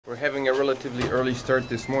We're having a relatively early start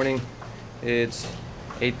this morning. It's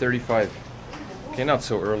 8:35. Okay, not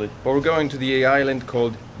so early, but we're going to the island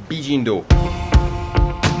called Bijindo.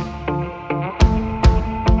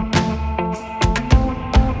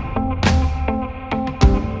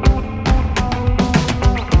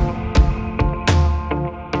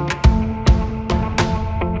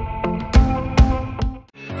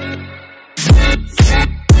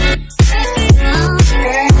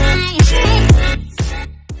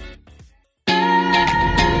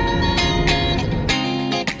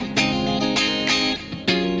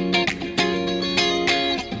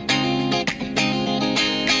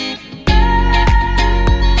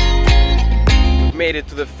 Made it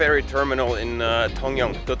to the ferry terminal in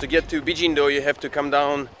Tongyang. So to get to Bijindo, you have to come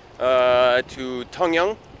down to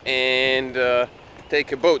Tongyang and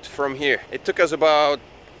take a boat from here. It took us about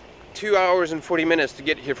 2 hours and 40 minutes to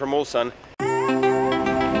get here from Ulsan.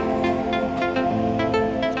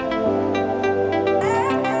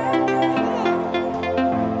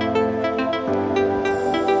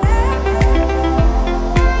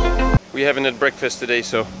 We haven't had breakfast today,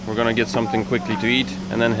 so we're gonna get something quickly to eat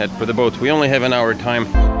and then head for the boat. We only have an hour time.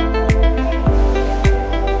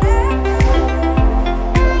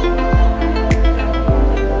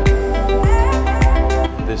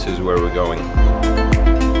 This is where we're going.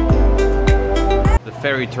 The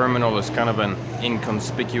ferry terminal is kind of an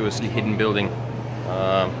inconspicuously hidden building.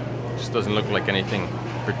 Just doesn't look like anything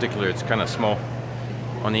particular. It's kind of small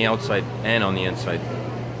on the outside and on the inside.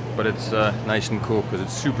 But it's nice and cool because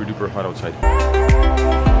it's super duper hot outside.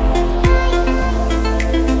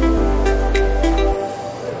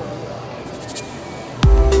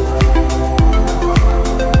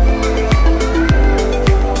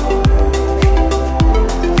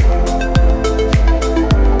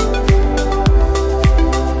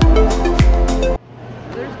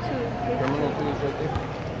 Terminal 2 is right there.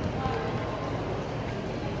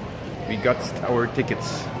 We got our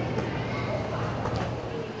tickets.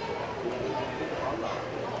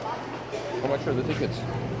 How much are the tickets?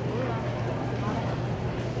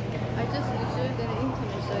 I just reserved on the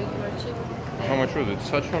internet, so it was cheap. How much was it?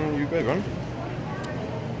 Sachon you gave on?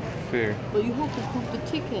 Fair. But you have to book the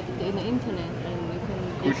ticket in the internet and you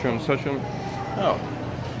can... Kushon, Sachon? Oh.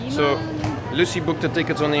 So, Lucy booked the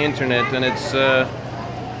tickets on the internet and it's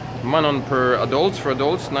Manon per adults for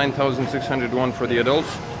adults, 9,600 won for the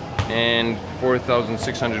adults and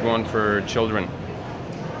 4,600 won for children.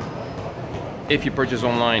 If you purchase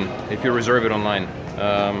online, if you reserve it online.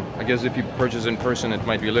 I guess if you purchase in person, it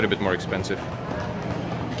might be a little bit more expensive.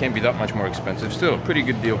 It can't be that much more expensive. Still, pretty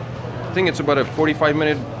good deal. I think it's about a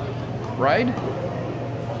 45-minute ride.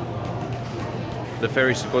 The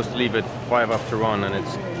ferry's supposed to leave at 1:05 and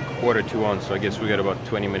it's 1:45, so I guess we got about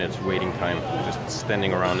 20 minutes waiting time, just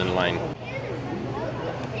standing around in line.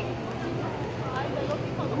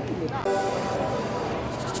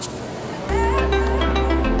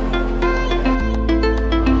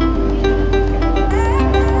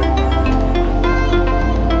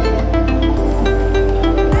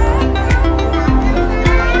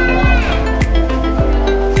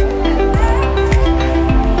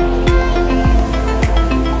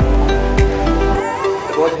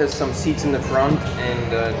 Has some seats in the front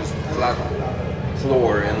and just flat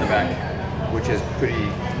floor in the back, which is pretty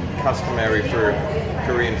customary for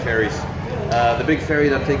Korean ferries. The big ferry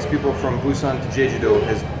that takes people from Busan to Jeju-do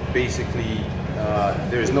has basically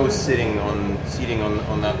there's no seating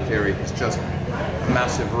on that ferry. It's just a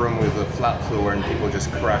massive room with a flat floor and people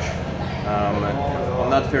just crash. On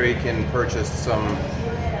that ferry you can purchase some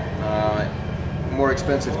more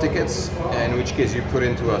expensive tickets, in which case you put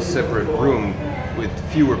into a separate room with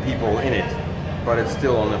fewer people in it, but it's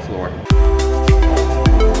still on the floor.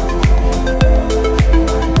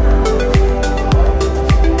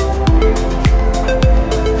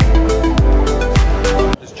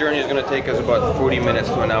 This journey is going to take us about 40 minutes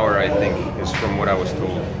to an hour, I think, is from what I was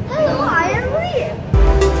told.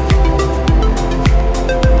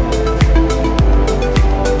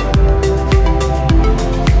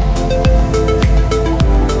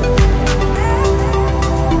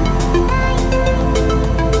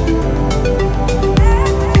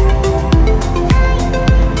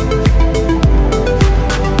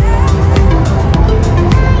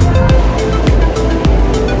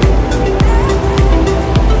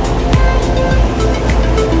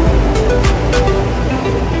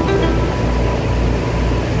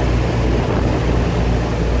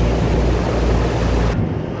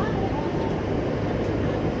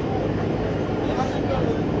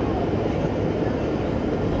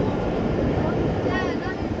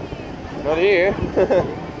 Not here.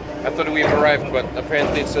 I thought we've arrived, but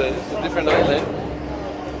apparently it's a different island.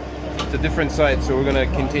 It's a different side, so we're gonna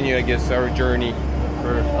continue, I guess, our journey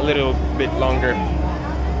for a little bit longer.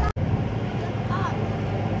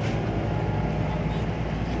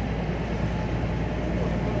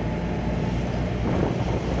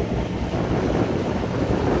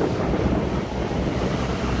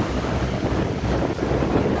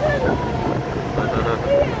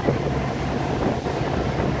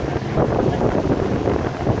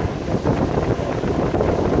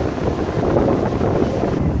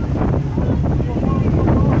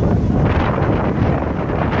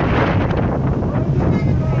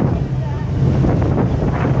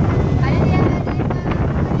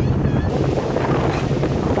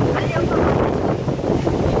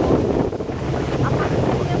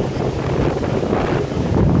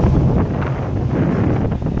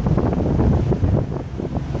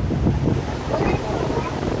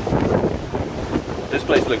 This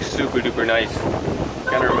place looks super duper nice.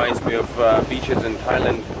 Kind of reminds me of beaches in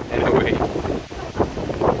Thailand in a way.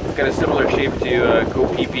 It's got a similar shape to Koh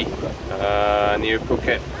Phi Phi near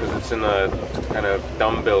Phuket, because it's in a kind of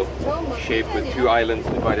dumbbell shape with two islands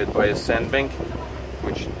divided by a sandbank,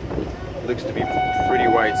 which looks to be pretty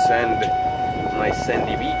white sand. Nice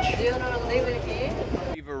sandy beach.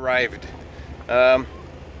 We've arrived.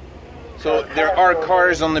 So there are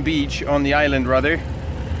cars on the beach, on the island rather,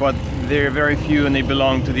 but they're very few and they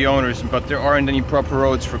belong to the owners, but there aren't any proper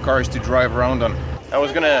roads for cars to drive around on. I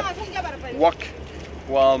was gonna walk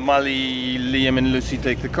while Mali, Liam and Lucy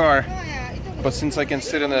take the car, but since I can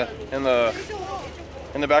sit in the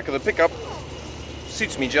back of the pickup,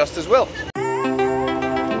 suits me just as well.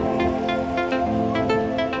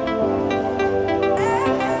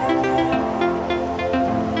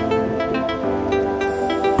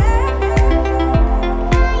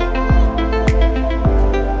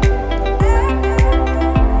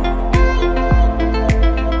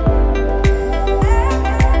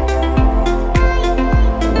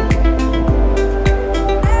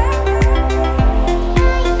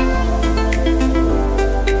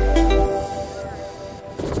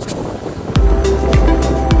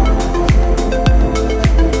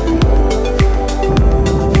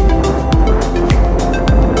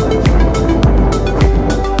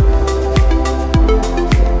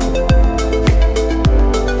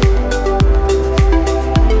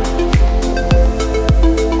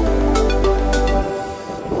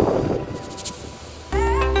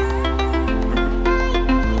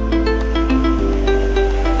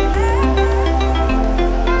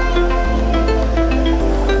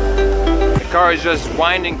 Car is just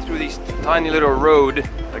winding through this tiny little road.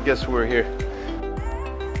 I guess we're here.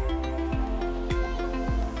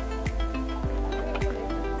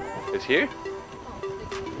 It's here?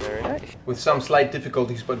 Very nice. With some slight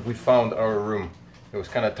difficulties, but we found our room. It was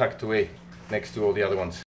kind of tucked away next to all the other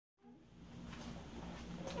ones.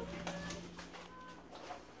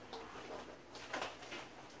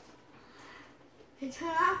 It's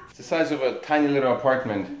the size of a tiny little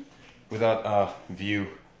apartment without a view,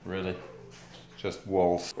 really. Just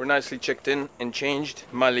walls. We're nicely checked in and changed.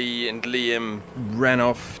 Mali and Liam ran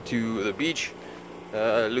off to the beach.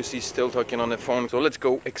 Lucy's still talking on the phone, so let's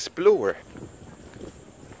go explore.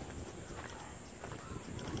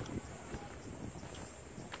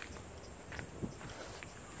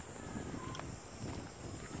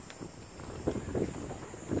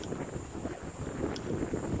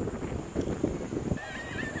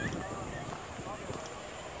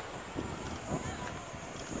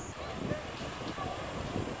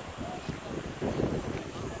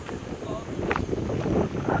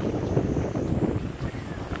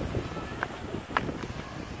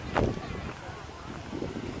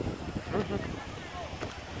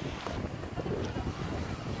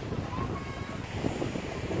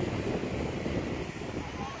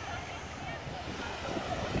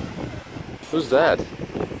 Who's that?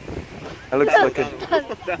 That looks like an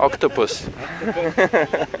octopus.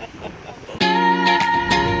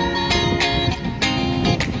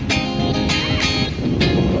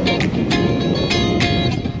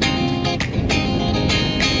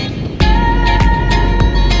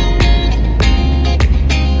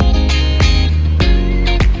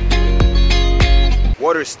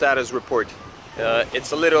 Water status report.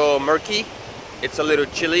 It's a little murky, it's a little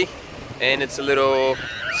chilly, and it's a little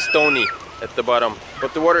stony at the bottom.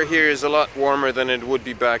 But the water here is a lot warmer than it would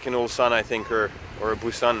be back in Ulsan, I think, or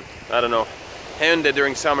Busan. I don't know. Hyundai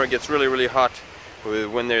during summer gets really hot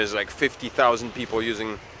when there's like 50,000 people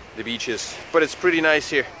using the beaches. But it's pretty nice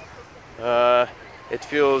here. It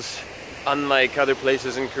feels unlike other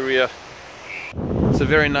places in Korea. It's a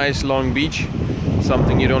very nice long beach,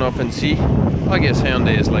 something you don't often see. I guess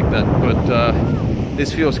Hyundai is like that, but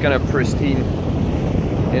this feels kind of pristine.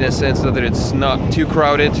 in a sense that it's not too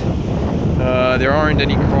crowded. There aren't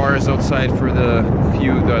any cars outside for the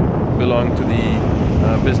few that belong to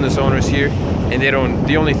the business owners here, and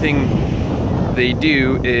the only thing they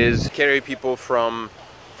do is carry people from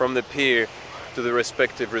the pier to the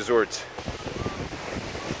respective resorts.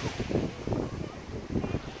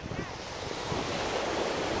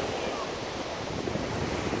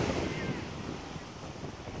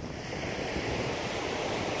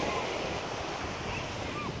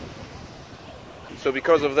 So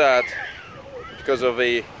because of that, because of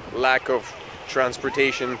a lack of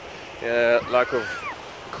transportation, lack of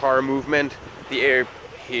car movement, the air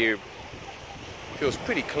here feels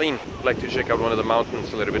pretty clean. I'd like to check out one of the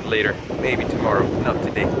mountains a little bit later, maybe tomorrow, not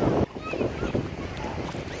today.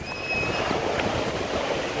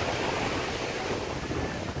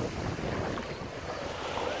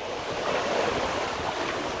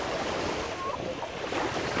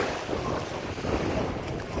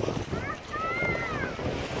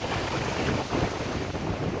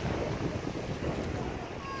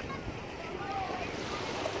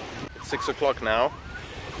 It's 6 o'clock now,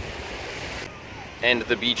 and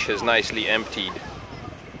the beach has nicely emptied.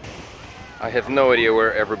 I have no idea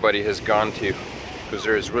where everybody has gone to, because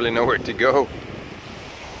there is really nowhere to go.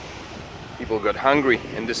 People got hungry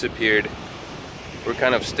and disappeared. We're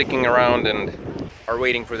kind of sticking around and are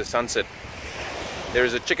waiting for the sunset.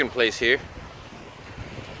 There's a chicken place here.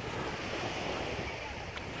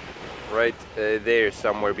 Right there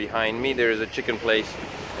somewhere behind me there is a chicken place,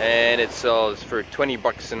 and it sells for 20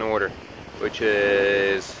 bucks an order, which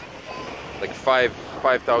is like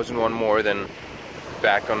 5,000 won more than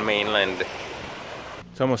back on mainland.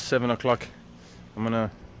 It's almost 7 o'clock. I'm gonna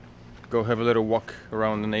go have a little walk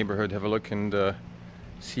around the neighborhood, have a look and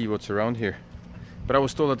see what's around here. But I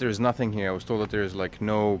was told that there's nothing here. I was told that there's like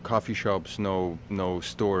no coffee shops, no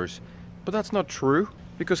stores. But that's not true,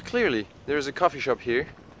 because clearly there's a coffee shop here,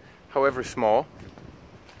 however small.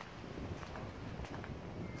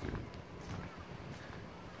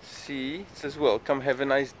 See, it says welcome, have a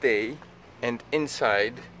nice day. And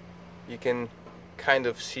inside you can kind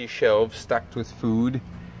of see shelves stacked with food.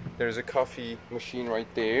 There's a coffee machine right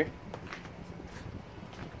there.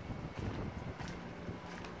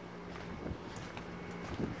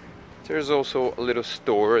 There's also a little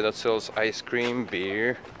store that sells ice cream,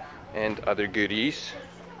 beer, and other goodies.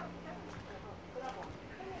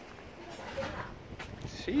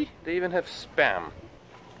 See, they even have Spam.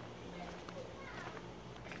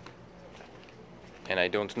 And I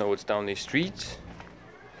don't know what's down these streets,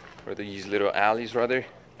 or these little alleys rather.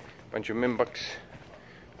 Bunch of Mimbucks,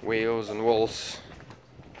 whales and wolves.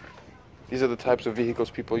 These are the types of vehicles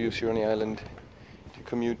people use here on the island to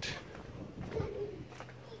commute.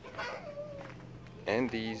 And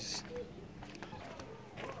these.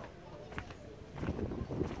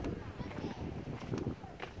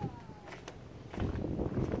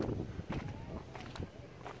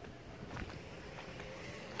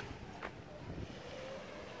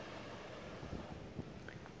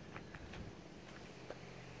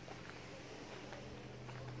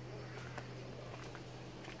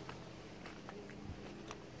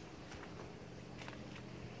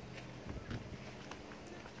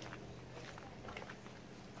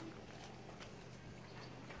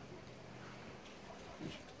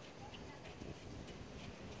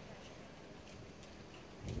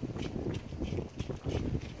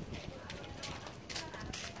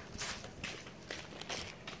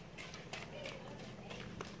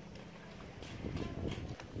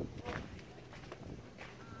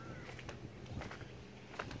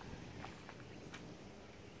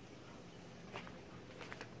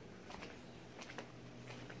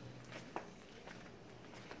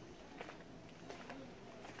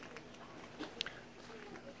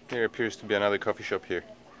 There appears to be another coffee shop here.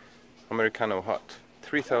 Americano hot,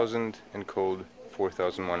 3,000, and cold,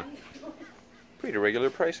 4,001. Pretty regular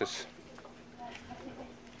prices.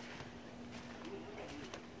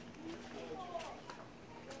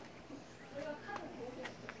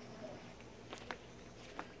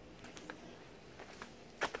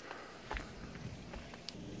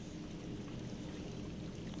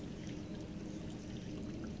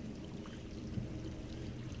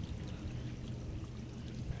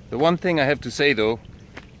 The one thing I have to say though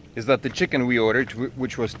is that the chicken we ordered,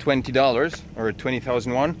 which was $20 or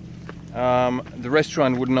 20,000 won, the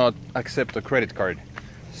restaurant would not accept a credit card.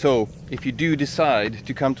 So if you do decide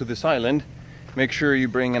to come to this island, make sure you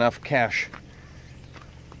bring enough cash,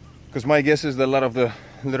 because my guess is that a lot of the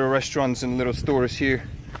little restaurants and little stores here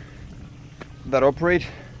that operate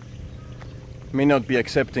may not be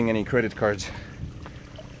accepting any credit cards.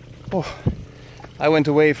 Oh, I went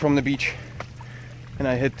away from the beach and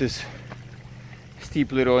I hit this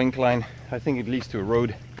steep little incline. I think it leads to a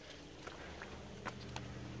road.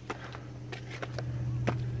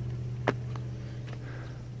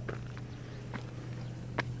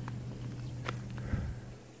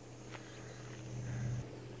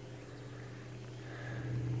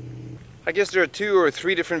 I guess there are 2 or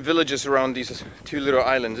 3 different villages around these 2 little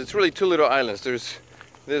islands. It's really 2 little islands.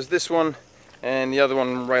 There's this one and the other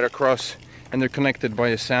one right across, and they're connected by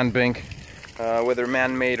a sandbank. Whether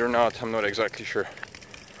man-made or not, I'm not exactly sure.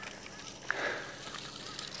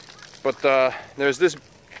 But there's this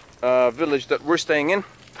village that we're staying in,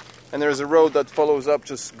 and there's a road that follows up,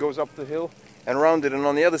 just goes up the hill and around it, and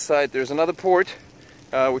on the other side there's another port,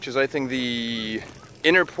 which is I think the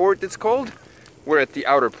inner port it's called. We're at the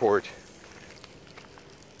outer port.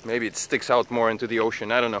 Maybe it sticks out more into the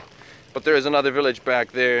ocean, I don't know. But there is another village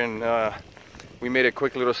back there, and we made a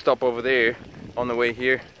quick little stop over there on the way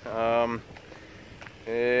here.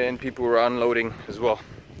 And people were unloading as well.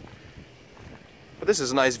 But this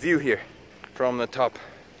is a nice view here from the top.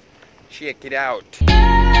 Check it out.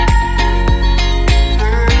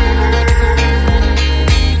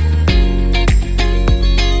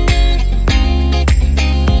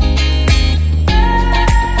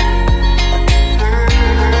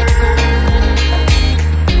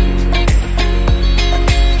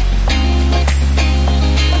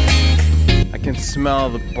 Smell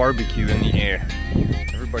the barbecue in the air.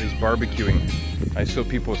 Everybody's barbecuing. I saw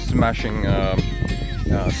people smashing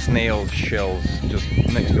snail shells just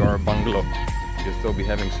next to our bungalow because they'll be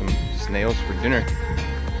having some snails for dinner.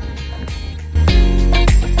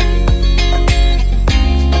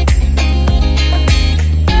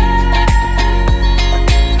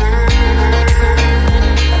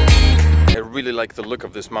 I really like the look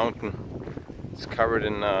of this mountain. It's covered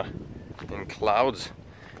in clouds.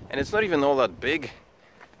 And it's not even all that big,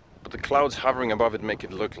 but the clouds hovering above it make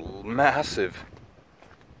it look massive.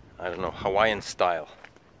 I don't know, Hawaiian style.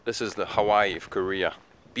 This is the Hawaii of Korea.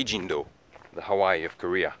 Bijindo, the Hawaii of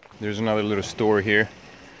Korea. There's another little store here.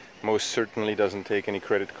 Most certainly doesn't take any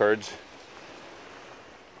credit cards.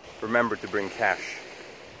 Remember to bring cash.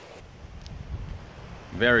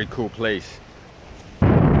 Very cool place.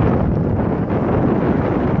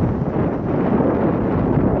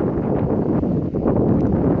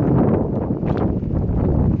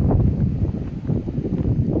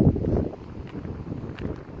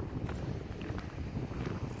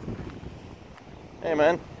 Hey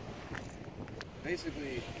man.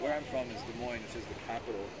 Basically, where I'm from is Des Moines, which is the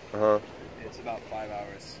capital. It's about 5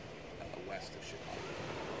 hours west of Chicago.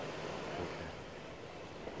 Okay.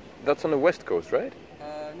 That's on the west coast, right?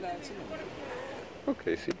 No, it's in the middle.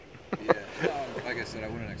 Okay, see. Yeah, like I said, I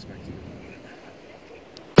wouldn't expect you to know.